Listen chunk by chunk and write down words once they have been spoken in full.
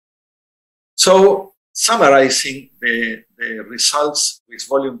So, summarizing the results with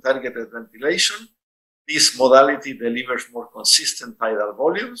volume-targeted ventilation, this modality delivers more consistent tidal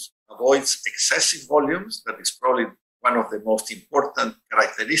volumes, avoids excessive volumes. That is probably one of the most important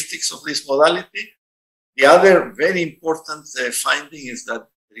characteristics of this modality. The other very important finding is that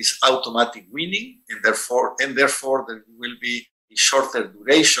there is automatic weaning, and therefore there will be a shorter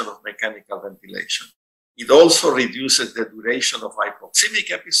duration of mechanical ventilation. It also reduces the duration of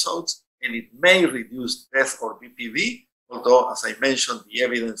hypoxemic episodes, and it may reduce death or BPV, although, as I mentioned, the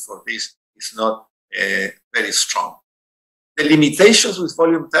evidence for this is not very strong. The limitations with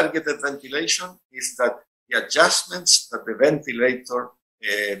volume-targeted ventilation is that the adjustments that the ventilator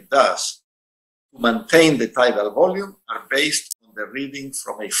does to maintain the tidal volume are based on the reading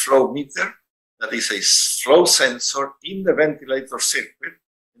from a flow meter, that is a flow sensor in the ventilator circuit.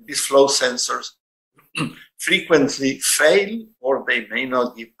 And these flow sensors frequently fail, or they may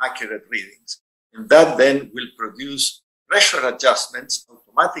not give accurate readings. And that then will produce pressure adjustments,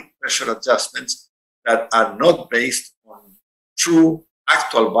 automatic pressure adjustments that are not based on true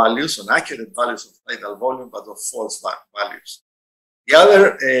actual values, on accurate values of tidal volume, but of false values. The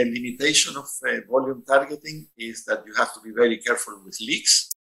other limitation of volume targeting is that you have to be very careful with leaks,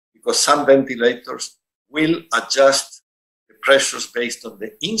 because some ventilators will adjust the pressures based on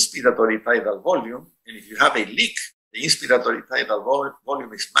the inspiratory tidal volume. And if you have a leak, the inspiratory tidal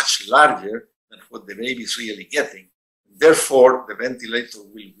volume is much larger than what the baby is really getting. Therefore, the ventilator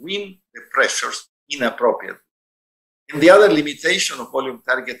will wean the pressures inappropriately. And the other limitation of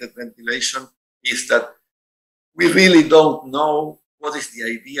volume-targeted ventilation is that we really don't know what is the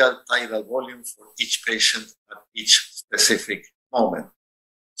ideal tidal volume for each patient at each specific moment.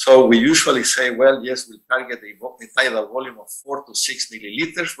 So we usually say, well, yes, we'll target a tidal volume of 4 to 6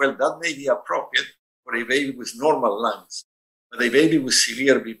 milliliters. Well, that may be appropriate for a baby with normal lungs. But a baby with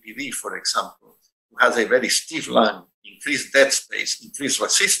severe BPD, for example, who has a very stiff lung, increased dead space, increased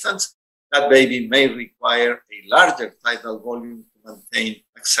resistance, that baby may require a larger tidal volume to maintain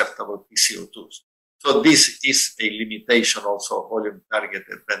acceptable PCO2s. So this is a limitation also of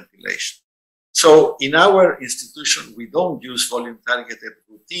volume-targeted ventilation. So in our institution, we don't use volume-targeted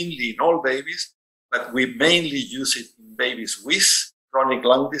routinely in all babies, but we mainly use it in babies with chronic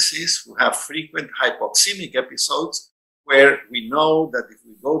lung disease who have frequent hypoxemic episodes, where we know that if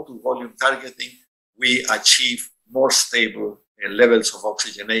we go to volume targeting, we achieve more stable levels of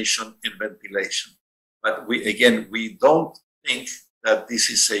oxygenation and ventilation. But we don't think that this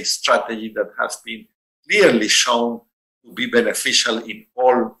is a strategy that has been clearly shown to be beneficial in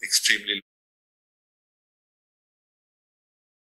all extremely